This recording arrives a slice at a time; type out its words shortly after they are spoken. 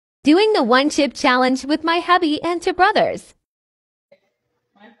Doing the one chip challenge with my hubby and two brothers.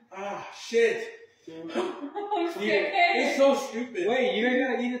 Ah, shit. It's so stupid. Wait, you ain't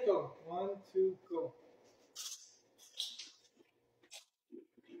gotta eat it though. 1, 2, go.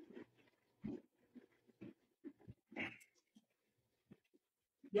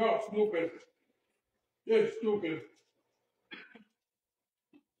 You're stupid. You're stupid.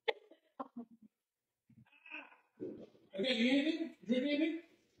 Okay, you eat anything? Drink anything?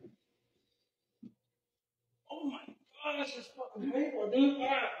 Oh my god, this is fucking painful, dude.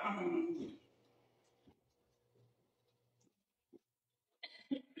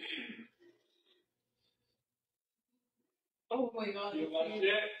 Oh my god. You like it?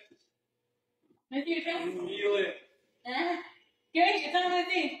 Let's see your face. Feel it. Gary, it's on,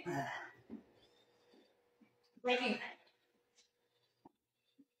 let's see. Rocky.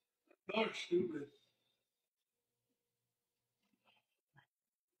 You're stupid.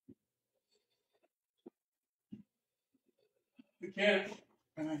 You can't.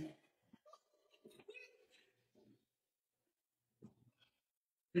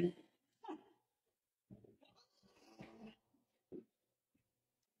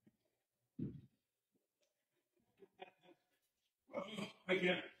 I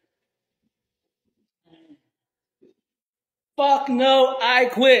can't. Fuck no, I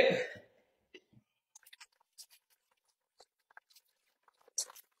quit.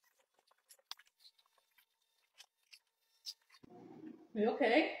 You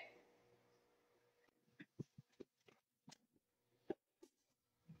okay?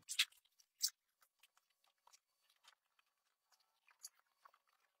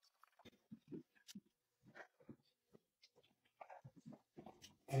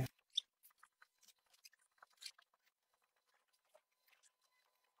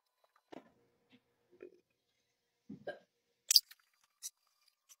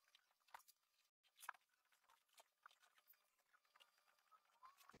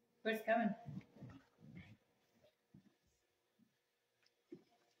 Where's Kevin?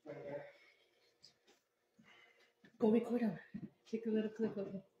 Go record him. Take a little clip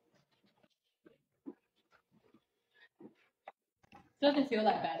of it. Doesn't feel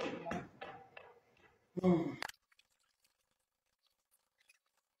that bad anymore.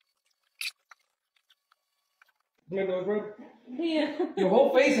 My nose red? Yeah. Your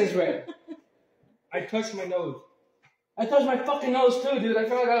whole face is red. I touched my nose. I touched my fucking nose too, dude. I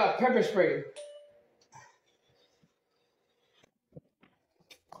feel like I got pepper spray.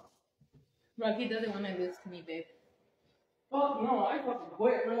 Rocky doesn't want to lose to me, babe. Fuck no, I fucking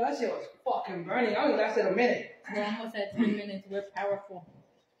quit, bro. That shit was fucking burning. I only lasted a minute. We're almost at 10 minutes. We're powerful.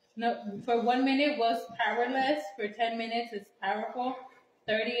 No, for 1 minute was powerless. For 10 minutes, it's powerful.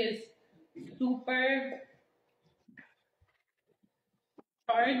 30 is super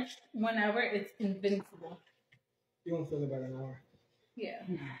charged. 1 hour, it's invincible. You won't feel about an hour. Yeah.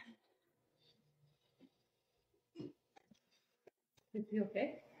 Is he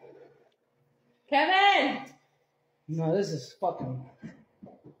okay? Kevin! No, this is fucking.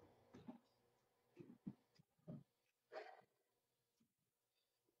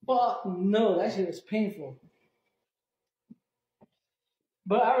 Fuck no, that shit is painful.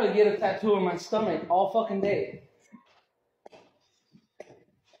 But I would get a tattoo on my stomach all fucking day.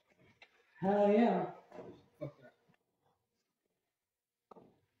 Hell yeah. Fuck that.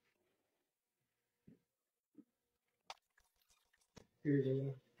 Here you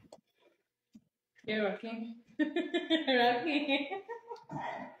go. Here, Rocky. Rocky.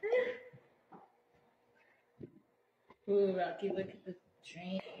 Ooh, Rocky, look at the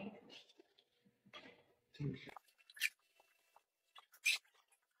train.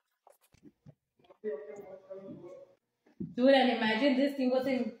 Dude, and imagine this thing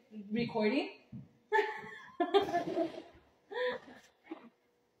wasn't recording.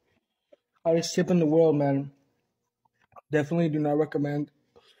 Hottest chip in the world, man. Definitely do not recommend.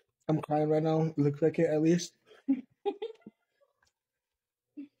 I'm crying right now. It looks like it, at least.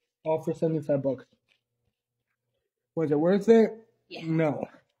 All for $75. Was it worth it? Yeah. No.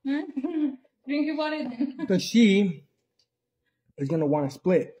 Drink your water then. Because she is gonna want to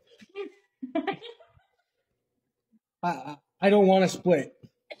split. I don't want to split.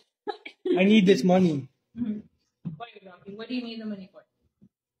 I need this money. What do you need the money for?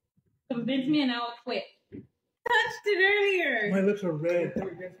 Convince me and I'll quit. Touched it earlier. My lips are red.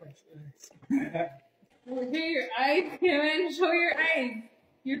 Well, here your eyes, Kevin. Show your eyes.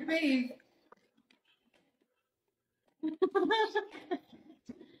 Your face.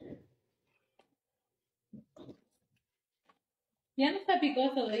 Ya no está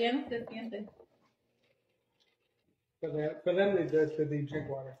picoso, ya no se siente. For them, they do. So they drink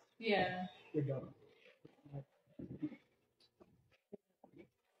water. Yeah. We're done.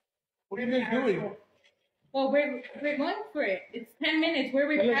 What are you guys doing? Well, we're going for it. It's 10 minutes. We're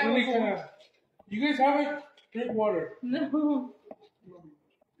Let me powerful. you guys haven't drink water. No.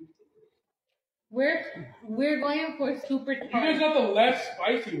 We're going for super You guys got the less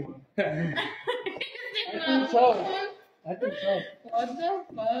spicy one. I think so. I think so. What the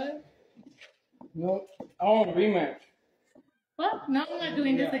fuck? No, I want a rematch. What? No, I'm not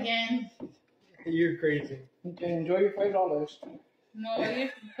doing this again. You're crazy. Okay, enjoy your $5. No, you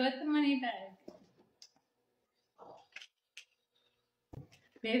put the money back.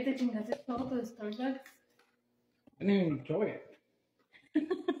 Babe, te chingaste todo tu Starbucks. I didn't even enjoy it.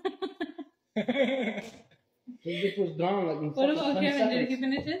 This was gone like in What fucking about 20 Kevin? Did he seconds.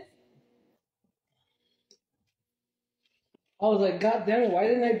 finish it? I was like, God damn it, why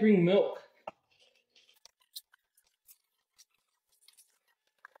didn't I bring milk?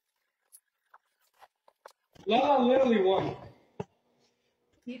 Lala literally won.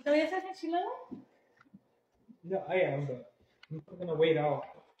 ¿Y todavía estás enchilado? No, I am, but I'm gonna wait out.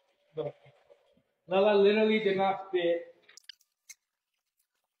 But Lala literally did not fit.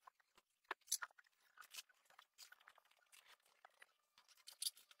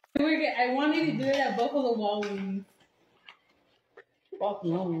 I wanted to do it at Buffalo Wild Wings. Fuck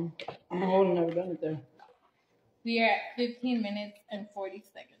no, man. I would have never done it there. We are at 15 minutes and 40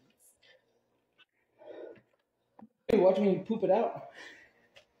 seconds. Hey, watch me poop it out.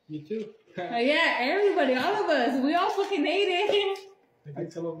 You too. Yeah, everybody, all of us. We all fucking ate it. I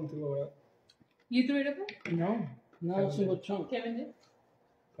think some of them threw it up. You threw it up? No, not a single chunk. Kevin did?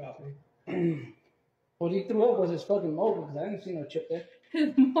 Probably. What he threw up was his fucking mocha because I didn't see no chip there.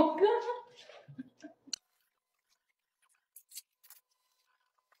 His mocha?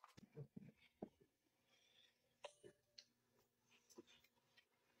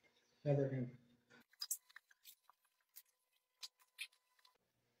 Never again.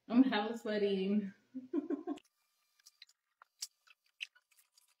 I'm hella sweating.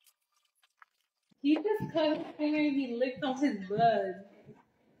 He just cut his finger and he licked off his blood.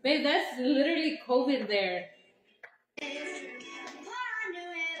 Babe, that's literally COVID there.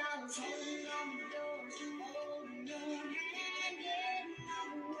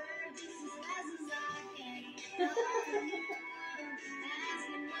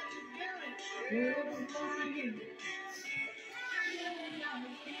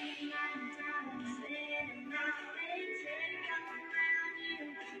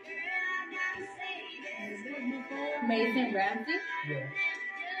 Mason Ramsey? Yeah.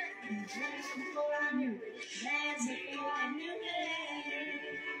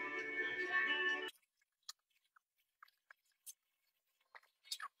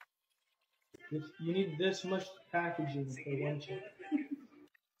 You need this much packaging for one chip.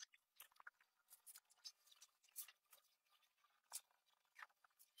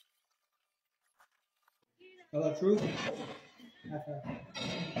 Oh, that's true?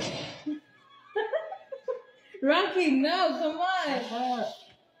 Rocky, no, come on.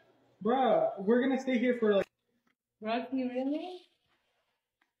 Bruh, we're gonna stay here for like. Rocky, really?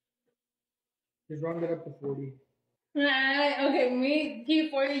 Just round it up to 40. Okay, me keep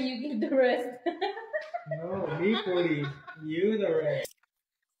 40, you keep the rest. No, me 40. You the rest.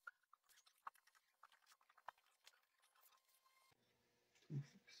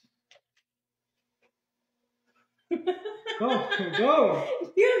 Go, go.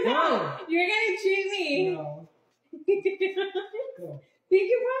 You know, No. you're gonna cheat me. No. Go.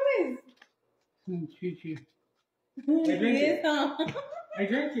 Pinky promise. Cheat you. I drink Yes, it. huh? I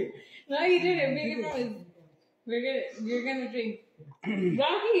drank it. No, you didn't. Pinky promise. You're gonna drink.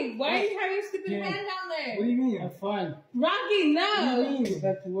 Rocky, why are you having your stupid Yeah. hand down What there? do you mean? Have fun. Rocky, no. Get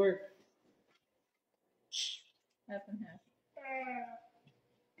back to work. Half and half.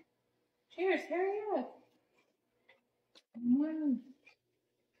 Cheers, hurry up. Come on.